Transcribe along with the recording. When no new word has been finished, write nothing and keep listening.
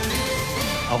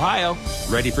Ohio,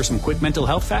 ready for some quick mental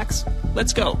health facts?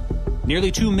 Let's go.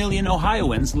 Nearly 2 million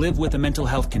Ohioans live with a mental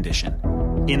health condition.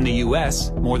 In the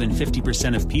U.S., more than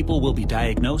 50% of people will be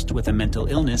diagnosed with a mental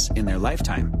illness in their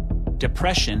lifetime.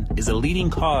 Depression is a leading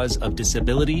cause of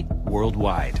disability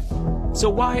worldwide. So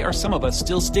why are some of us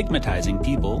still stigmatizing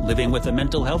people living with a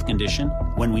mental health condition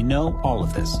when we know all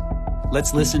of this?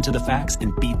 Let's listen to the facts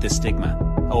and beat the stigma.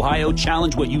 Ohio,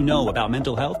 challenge what you know about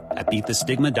mental health at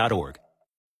beatthestigma.org.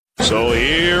 So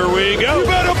here we go. You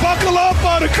better buckle up,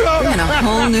 Buttercup. Bringing a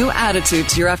whole new attitude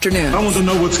to your afternoon. I want to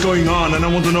know what's going on, and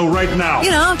I want to know right now.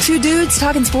 You know, two dudes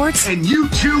talking sports. And you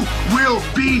two will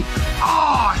be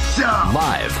awesome.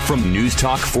 Live from News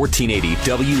Talk 1480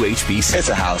 WHBC. It's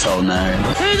a household name.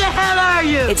 Who the hell are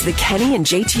you? It's the Kenny and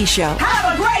JT Show.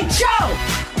 Have a great show.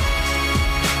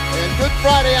 And good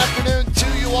Friday afternoon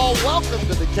to you all. Welcome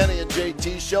to the Kenny and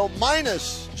JT Show,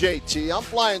 minus JT. I'm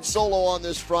flying solo on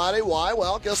this Friday. Why?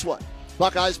 Well, guess what?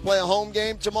 Buckeyes play a home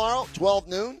game tomorrow, 12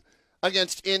 noon,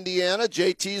 against Indiana.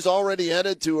 JT's already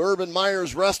headed to Urban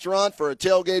Meyer's restaurant for a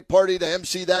tailgate party to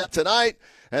MC that tonight.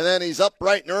 And then he's up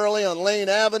bright and early on Lane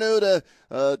Avenue to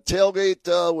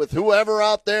tailgate with whoever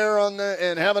out there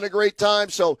and having a great time.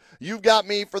 So you've got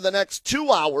me for the next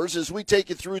 2 hours as we take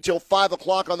you through till 5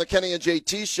 o'clock on the Kenny and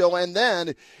JT Show. And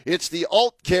then it's the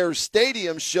AltCare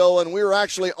Stadium Show, and we're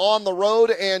actually on the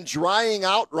road and drying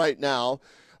out right now.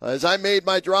 As I made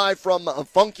my drive from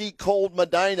funky, cold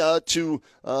Medina to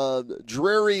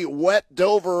dreary, wet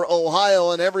Dover,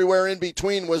 Ohio, and everywhere in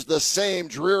between was the same,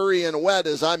 dreary and wet,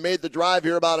 as I made the drive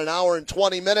here about an hour and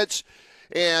 20 minutes.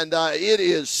 And it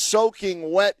is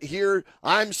soaking wet here.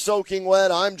 I'm soaking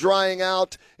wet. I'm drying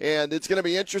out. And it's going to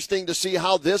be interesting to see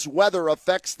how this weather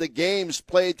affects the games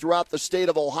played throughout the state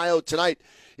of Ohio tonight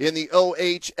in the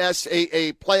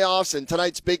OHSAA playoffs. And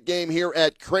tonight's big game here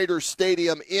at Crater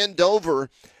Stadium in Dover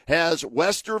has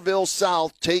Westerville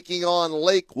South taking on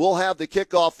Lake. We'll have the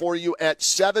kickoff for you at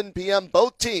 7 p.m.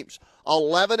 Both teams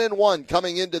 11-1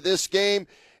 coming into this game.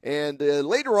 And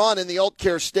later on in the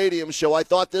AltCare Stadium Show, I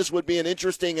thought this would be an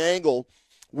interesting angle.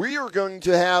 We are going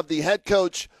to have the head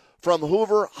coach from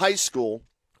Hoover High School,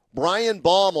 Brian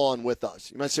Baum, on with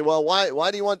us. You might say, well,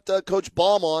 why do you want Coach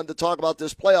Baum on to talk about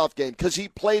this playoff game? Because he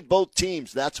played both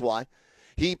teams, that's why.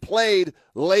 He played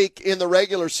Lake in the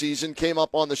regular season, came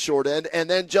up on the short end, and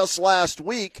then just last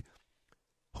week,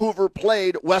 Hoover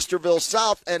played Westerville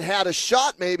South and had a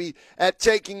shot maybe at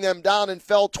taking them down and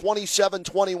fell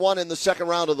 27-21 in the second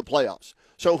round of the playoffs.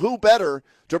 So who better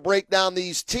to break down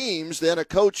these teams than a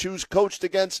coach who's coached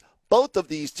against both of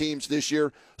these teams this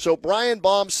year? So Brian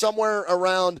Baum, somewhere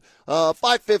around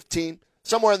 5:15,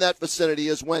 somewhere in that vicinity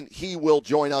is when he will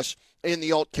join us in the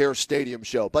AltCare Stadium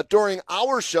Show. But during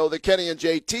our show, the Kenny and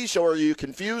JT Show, are you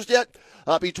confused yet?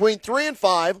 Between 3 and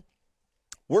 5,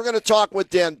 we're going to talk with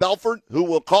Dan Belford, who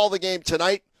will call the game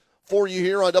tonight for you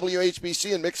here on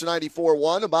WHBC and Mix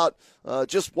 94.1 about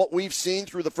just what we've seen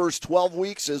through the first 12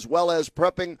 weeks, as well as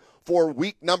prepping for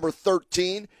week number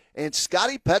 13. And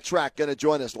Scotty Petrak going to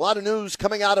join us. A lot of news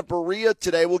coming out of Berea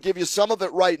today. We'll give you some of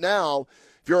it right now.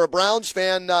 If you're a Browns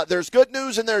fan, there's good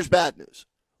news and there's bad news.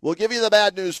 We'll give you the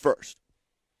bad news first.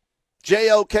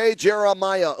 JOK,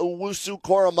 Jeremiah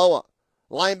Owusu-Koramoah,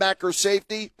 linebacker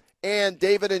safety, and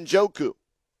David Njoku,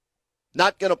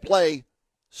 not going to play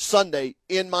Sunday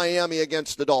in Miami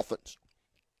against the Dolphins.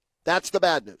 That's the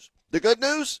bad news. The good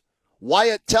news,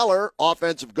 Wyatt Teller,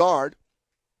 offensive guard,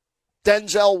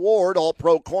 Denzel Ward,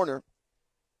 all-pro corner,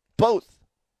 both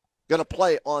going to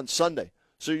play on Sunday.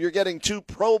 So you're getting two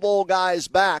Pro Bowl guys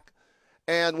back,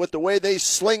 and with the way they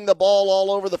sling the ball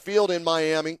all over the field in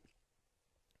Miami,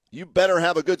 you better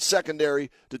have a good secondary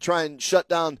to try and shut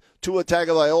down Tua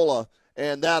Tagovailoa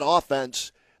and that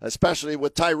offense, especially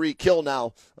with Tyreek Hill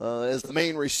now as the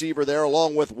main receiver there,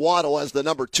 along with Waddle as the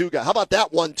number 2 guy. How about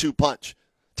that 1-2 punch?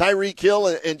 Tyreek Hill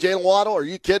and Jalen Waddle, are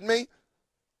you kidding me?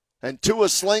 And Tua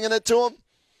slinging it to him?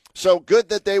 So good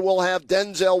that they will have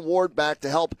Denzel Ward back to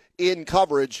help in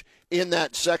coverage in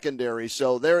that secondary.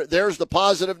 So there's the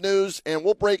positive news, and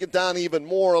we'll break it down even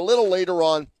more a little later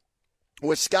on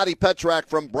with Scotty Petrak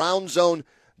from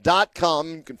BrownZone.com.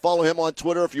 You can follow him on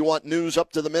Twitter if you want news,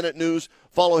 up-to-the-minute news.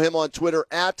 Follow him on Twitter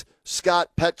at Scott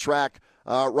Petrak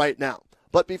right now.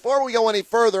 But before we go any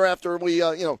further, after we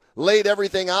laid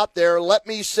everything out there, let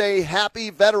me say Happy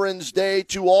Veterans Day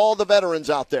to all the veterans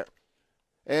out there.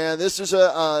 And this is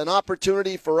an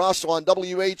opportunity for us on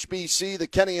WHBC, the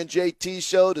Kenny and JT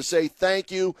Show, to say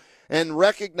thank you and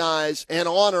recognize and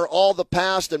honor all the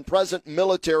past and present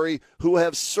military who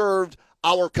have served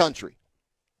our country.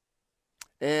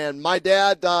 And my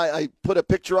dad, I put a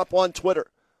picture up on Twitter.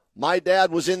 My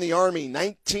dad was in the Army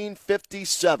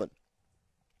 1957.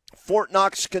 Fort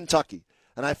Knox, Kentucky.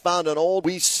 And I found an old,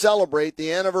 we celebrate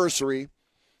the anniversary,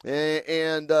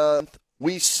 and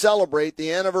we celebrate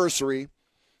the anniversary,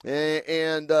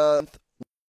 and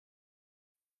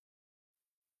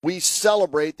we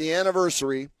celebrate the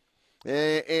anniversary,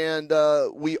 and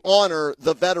we honor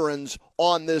the veterans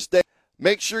on this day.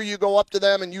 Make sure you go up to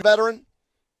them and you veteran,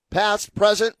 past,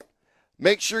 present,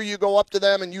 make sure you go up to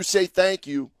them and you say thank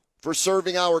you for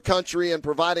serving our country and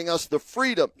providing us the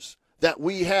freedoms that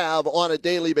we have on a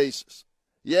daily basis.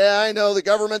 Yeah, I know the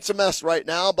government's a mess right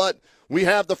now, but we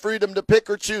have the freedom to pick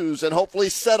or choose and hopefully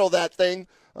settle that thing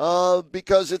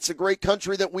because it's a great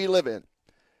country that we live in.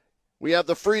 We have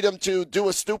the freedom to do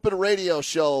a stupid radio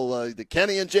show, the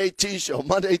Kenny and JT show,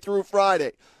 Monday through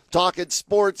Friday, talking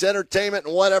sports, entertainment,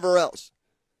 and whatever else.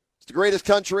 It's the greatest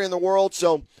country in the world,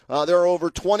 so there are over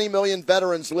 20 million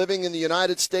veterans living in the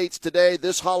United States today.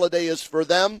 This holiday is for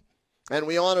them, and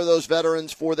we honor those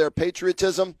veterans for their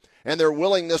patriotism and their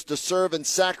willingness to serve and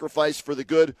sacrifice for the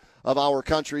good of our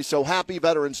country. So happy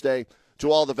Veterans Day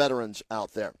to all the veterans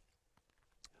out there.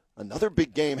 Another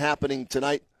big game happening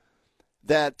tonight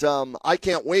that I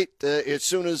can't wait as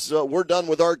soon as we're done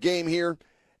with our game here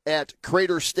at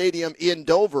Crater Stadium in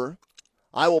Dover.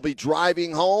 I will be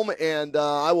driving home, and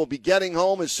I will be getting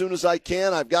home as soon as I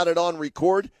can. I've got it on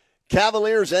record.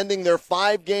 Cavaliers ending their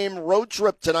 5-game road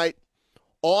trip tonight.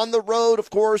 On the road, of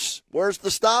course. Where's the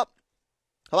stop?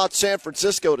 How about San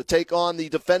Francisco to take on the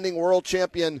defending world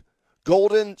champion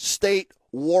Golden State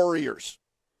Warriors?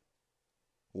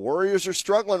 Warriors are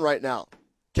struggling right now.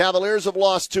 Cavaliers have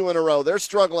lost 2 in a row. They're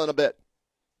struggling a bit.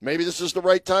 Maybe this is the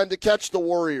right time to catch the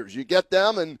Warriors. You get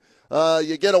them, and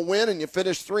you get a win, and you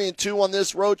finish 3-2 on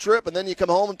this road trip, and then you come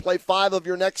home and play 5 of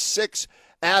your next 6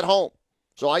 at home.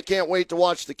 So I can't wait to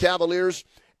watch the Cavaliers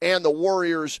and the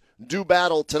Warriors do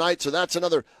battle tonight. So that's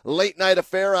another late-night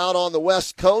affair out on the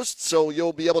West Coast, so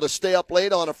you'll be able to stay up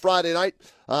late on a Friday night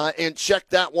and check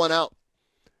that one out.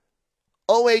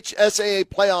 OHSAA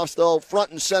playoffs, though,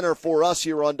 front and center for us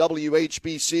here on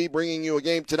WHBC, bringing you a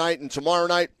game tonight and tomorrow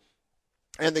night.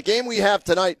 And the game we have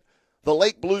tonight, the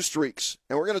Lake Blue Streaks,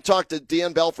 and we're going to talk to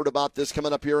Dan Belford about this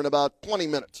coming up here in about 20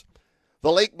 minutes.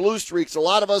 The Lake Blue Streaks, a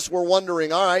lot of us were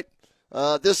wondering, all right,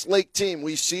 this Lake team,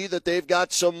 we see that they've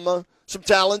got some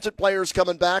talented players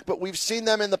coming back, but we've seen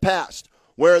them in the past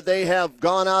where they have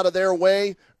gone out of their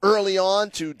way early on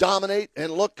to dominate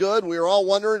and look good. We were all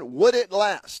wondering, would it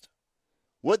last?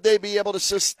 Would they be able to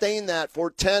sustain that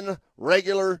for 10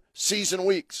 regular season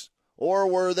weeks? Or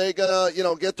were they going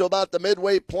to, get to about the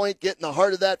midway point, get in the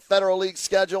heart of that Federal League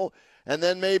schedule, and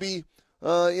then maybe,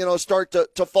 start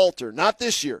to falter? Not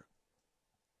this year.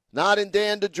 Not in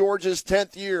Dan DeGeorge's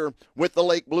 10th year with the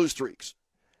Lake Blue Streaks,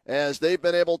 as they've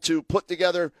been able to put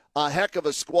together a heck of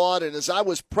a squad. And as I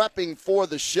was prepping for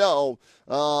the show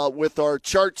with our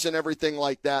charts and everything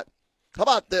like that, how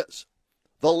about this?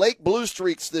 The Lake Blue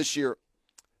Streaks this year,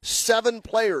 7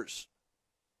 players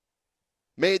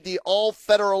made the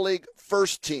All-Federal League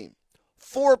first team.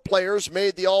 4 players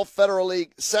made the All-Federal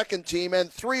League second team,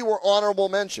 and 3 were honorable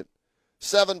mention.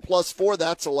 7 plus 4,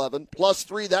 that's 11. Plus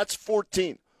 3, that's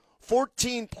 14.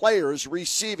 14 players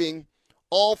receiving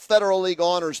All-Federal League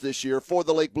honors this year for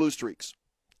the Lake Blue Streaks.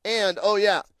 And,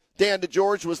 Dan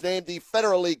DeGeorge was named the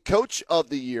Federal League Coach of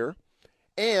the Year,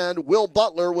 and Will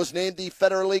Butler was named the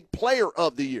Federal League Player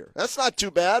of the Year. That's not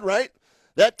too bad, right?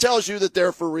 That tells you that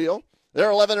they're for real. Their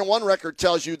 11-1 record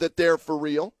tells you that they're for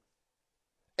real.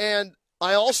 And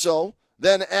I also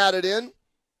then added in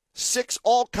 6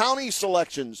 all-county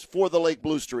selections for the Lake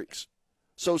Blue Streaks.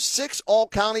 So 6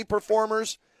 all-county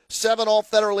performers, 7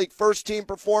 all-Federal League first-team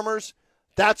performers.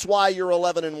 That's why you're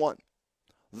 11-1.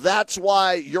 That's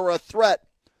why you're a threat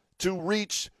to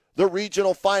reach the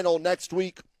regional final next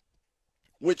week,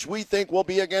 which we think will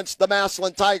be against the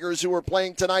Massillon Tigers, who are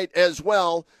playing tonight as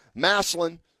well.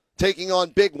 Massillon taking on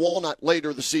Big Walnut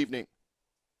later this evening.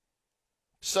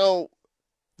 So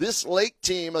this Lake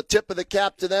team, a tip of the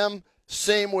cap to them.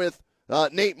 Same with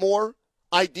Nate Moore.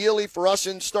 Ideally for us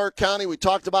in Stark County, we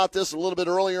talked about this a little bit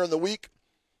earlier in the week.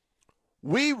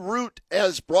 We root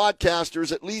as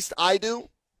broadcasters, at least I do,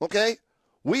 okay?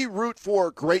 We root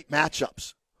for great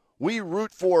matchups. We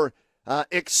root for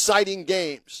exciting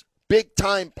games,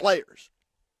 big-time players.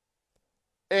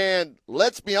 And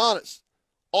let's be honest,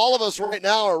 all of us right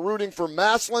now are rooting for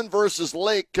Massillon versus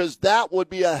Lake because that would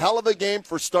be a hell of a game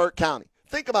for Stark County.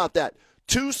 Think about that.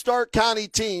 2 Stark County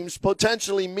teams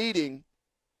potentially meeting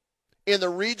in the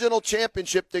regional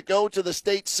championship to go to the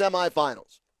state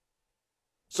semifinals.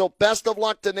 So best of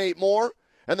luck to Nate Moore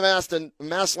and the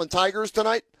Massillon Tigers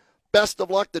tonight. Best of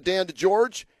luck to Dan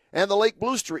DeGeorge and the Lake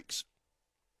Blue Streaks.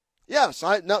 Yes,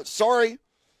 sorry.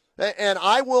 And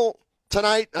I will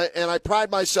tonight, and I pride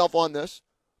myself on this,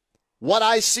 what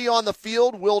I see on the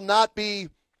field will not be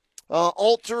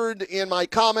altered in my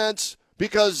comments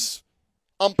because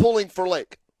I'm pulling for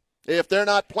Lake. If they're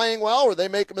not playing well or they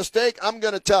make a mistake, I'm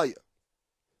going to tell you.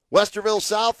 Westerville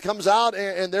South comes out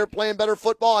and they're playing better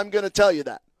football, I'm going to tell you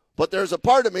that. But there's a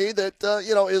part of me that,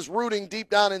 is rooting deep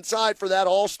down inside for that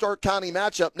All-Stark County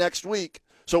matchup next week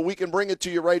so we can bring it to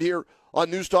you right here on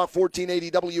News Talk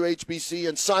 1480 WHBC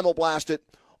and simulblast it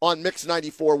on Mix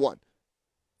 94.1.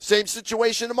 Same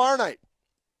situation tomorrow night.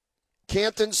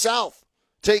 Canton South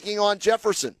taking on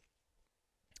Jefferson.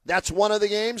 That's one of the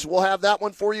games. We'll have that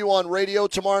one for you on radio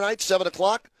tomorrow night, 7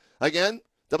 o'clock. Again,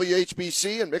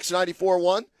 WHBC and Mix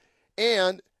 94.1.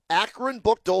 And Akron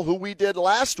Buchtel, who we did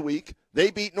last week,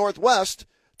 they beat Northwest,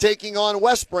 taking on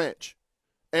West Branch.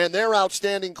 And their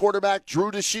outstanding quarterback,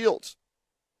 Drew DeShields,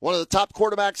 one of the top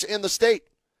quarterbacks in the state.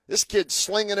 This kid's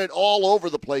slinging it all over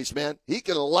the place, man. He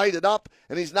can light it up,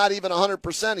 and he's not even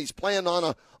 100%. He's playing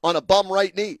on a bum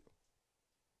right knee.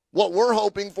 What we're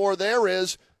hoping for there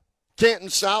is Canton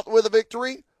South with a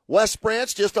victory, West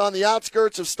Branch just on the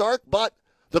outskirts of Stark, but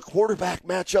the quarterback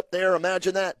matchup there,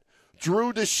 imagine that.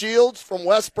 Drew DeShields from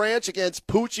West Branch against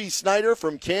Poochie Snyder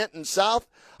from Canton South.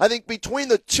 I think between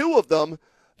the two of them,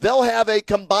 they'll have a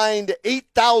combined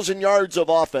 8,000 yards of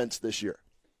offense this year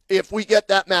if we get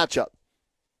that matchup.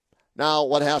 Now,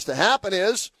 what has to happen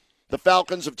is the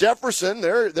Falcons of Jefferson,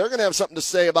 they're going to have something to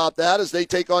say about that as they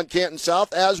take on Canton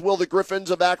South, as will the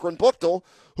Griffins of Akron Buchtel,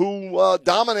 who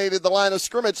dominated the line of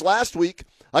scrimmage last week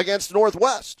against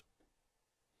Northwest.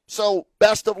 So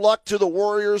best of luck to the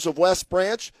Warriors of West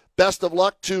Branch. Best of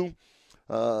luck to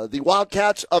the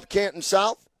Wildcats of Canton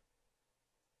South.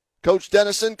 Coach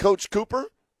Dennison, Coach Cooper.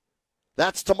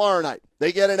 That's tomorrow night.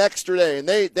 They get an extra day, and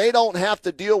they don't have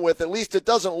to deal with, at least it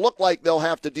doesn't look like they'll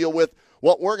have to deal with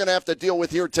what we're going to have to deal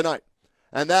with here tonight.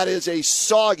 And that is a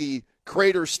soggy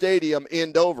Crater Stadium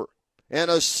in Dover and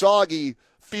a soggy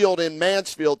field in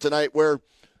Mansfield tonight where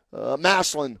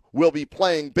Massillon will be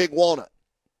playing Big Walnut.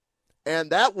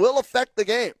 And that will affect the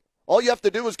game. All you have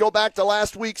to do is go back to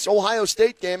last week's Ohio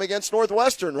State game against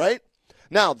Northwestern, right?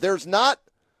 Now, there's not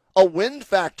a wind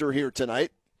factor here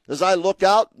tonight. As I look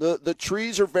out, the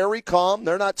trees are very calm.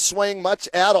 They're not swaying much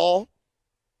at all.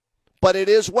 But it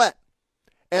is wet.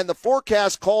 And the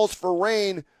forecast calls for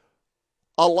rain,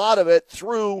 a lot of it,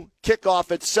 through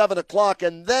kickoff at 7 o'clock.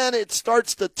 And then it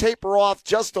starts to taper off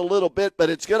just a little bit, but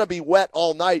it's going to be wet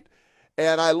all night.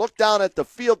 And I look down at the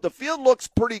field. The field looks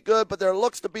pretty good, but there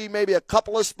looks to be maybe a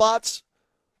couple of spots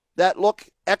that look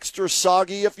extra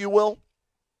soggy, if you will.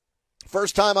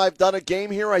 First time I've done a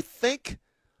game here, I think. I'm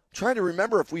trying to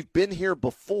remember if we've been here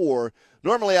before.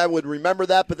 Normally I would remember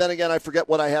that, but then again I forget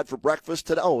what I had for breakfast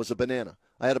today. Oh, it was a banana.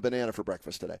 I had a banana for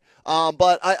breakfast today.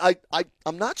 But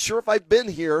I'm not sure if I've been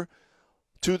here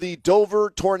to the Dover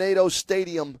Tornado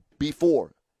Stadium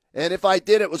before. And if I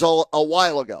did, it was a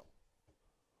while ago.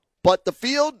 But the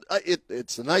field,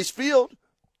 it's a nice field,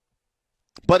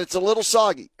 but it's a little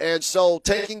soggy. And so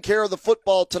taking care of the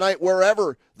football tonight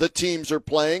wherever the teams are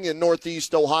playing in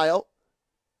Northeast Ohio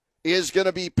is going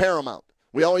to be paramount.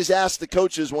 We always ask the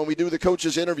coaches when we do the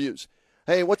coaches' interviews,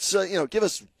 hey, what's, give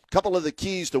us a couple of the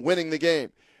keys to winning the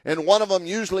game. And one of them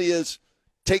usually is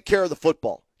take care of the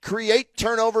football. Create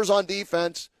turnovers on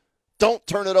defense. Don't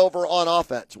turn it over on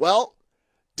offense. Well,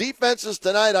 defenses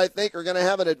tonight, I think, are going to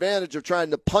have an advantage of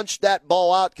trying to punch that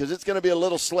ball out because it's going to be a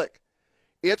little slick.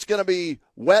 It's going to be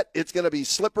wet. It's going to be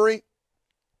slippery.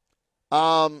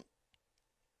 So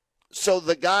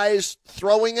the guys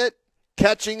throwing it,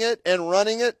 catching it, and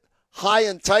running it high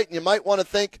and tight, and you might want to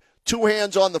think two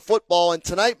hands on the football, and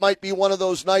tonight might be one of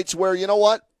those nights where, you know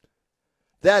what,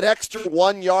 that extra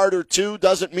 1 yard or two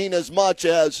doesn't mean as much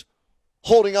as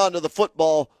holding on to the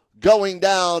football, going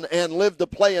down, and live to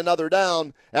play another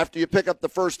down after you pick up the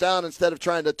first down instead of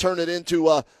trying to turn it into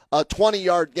a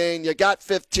 20-yard gain. You got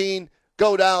 15,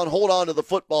 go down, hold on to the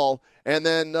football, and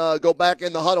then go back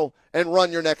in the huddle and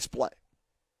run your next play.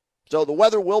 So the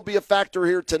weather will be a factor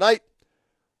here tonight,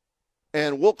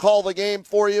 and we'll call the game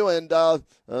for you. And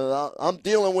I'm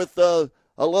dealing with a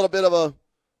little bit of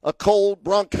a cold,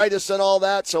 bronchitis and all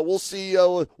that, so we'll see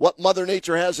what Mother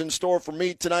Nature has in store for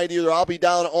me tonight. Either I'll be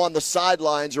down on the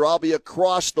sidelines or I'll be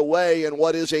across the way in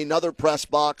what is another press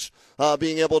box,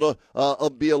 being able to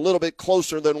be a little bit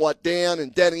closer than what Dan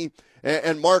and Denny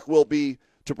and Mark will be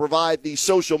to provide the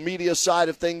social media side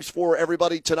of things for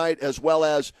everybody tonight, as well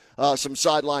as some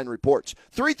sideline reports.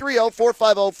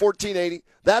 330-450-1480.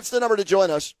 That's the number to join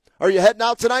us. Are you heading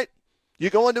out tonight? You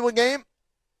going to a game?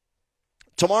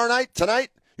 Tomorrow night? Tonight?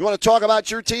 You want to talk about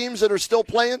your teams that are still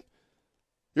playing?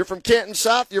 You're from Canton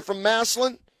South. You're from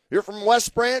Massillon. You're from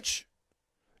West Branch?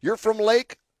 You're from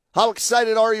Lake? How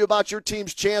excited are you about your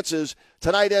team's chances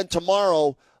tonight and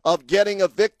tomorrow of getting a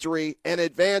victory and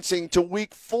advancing to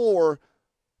week 4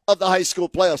 of the high school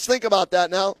playoffs? Think about that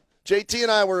now. JT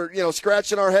and I were,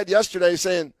 scratching our head yesterday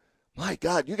saying, my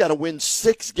God, you got to win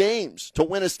 6 games to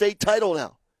win a state title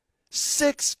now.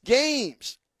 6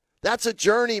 games. That's a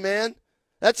journey, man.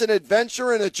 That's an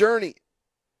adventure and a journey.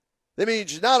 That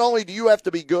means not only do you have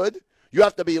to be good, you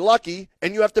have to be lucky,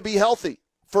 and you have to be healthy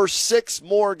for 6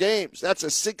 more games. That's a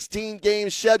 16-game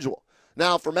schedule.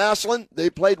 Now, for Massillon, they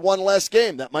played 1 less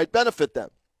game. That might benefit them.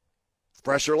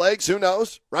 Fresher legs, who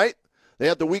knows, right? They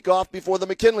had the week off before the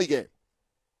McKinley game.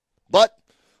 But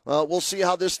we'll see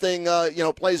how this thing,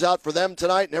 plays out for them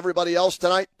tonight and everybody else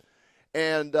tonight.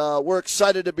 And we're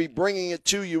excited to be bringing it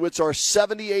to you. It's our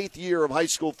 78th year of high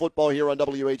school football here on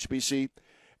WHBC,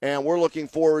 and we're looking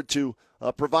forward to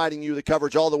providing you the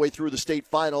coverage all the way through the state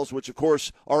finals, which, of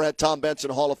course, are at Tom Benson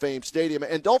Hall of Fame Stadium.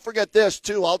 And don't forget this,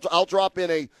 too. I'll drop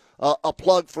in a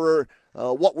plug for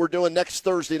what we're doing next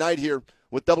Thursday night here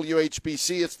with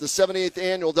WHBC. It's the 78th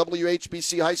annual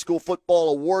WHBC High School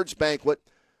Football Awards Banquet,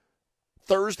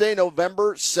 Thursday,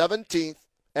 November 17th.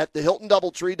 At the Hilton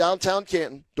Doubletree, downtown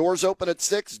Canton. Doors open at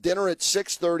 6, dinner at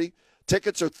 6:30.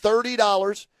 Tickets are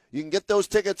 $30. You can get those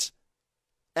tickets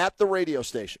at the radio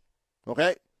station,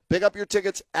 okay? Pick up your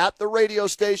tickets at the radio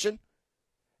station,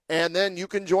 and then you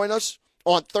can join us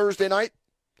on Thursday night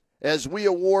as we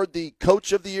award the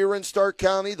Coach of the Year in Stark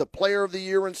County, the Player of the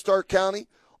Year in Stark County,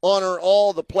 honor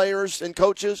all the players and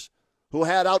coaches who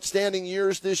had outstanding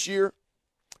years this year.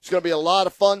 It's going to be a lot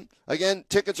of fun. Again,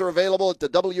 tickets are available at the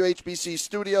WHBC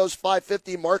Studios,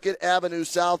 550 Market Avenue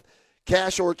South.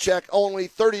 Cash or check only,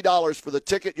 $30 for the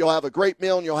ticket. You'll have a great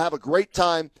meal and you'll have a great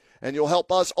time, and you'll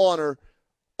help us honor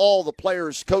all the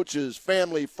players, coaches,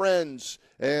 family, friends,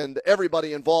 and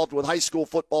everybody involved with high school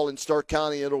football in Stark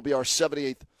County. It'll be our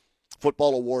 78th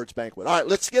Football Awards Banquet. All right,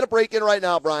 let's get a break in right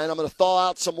now, Brian. I'm going to thaw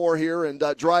out some more here and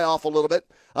dry off a little bit.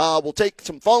 We'll take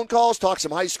some phone calls, talk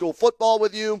some high school football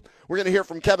with you. We're going to hear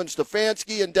from Kevin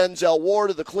Stefanski and Denzel Ward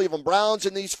of the Cleveland Browns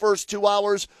in these first 2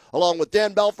 hours, along with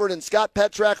Dan Belford and Scott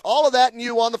Petrak. All of that and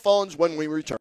you on the phones when we return.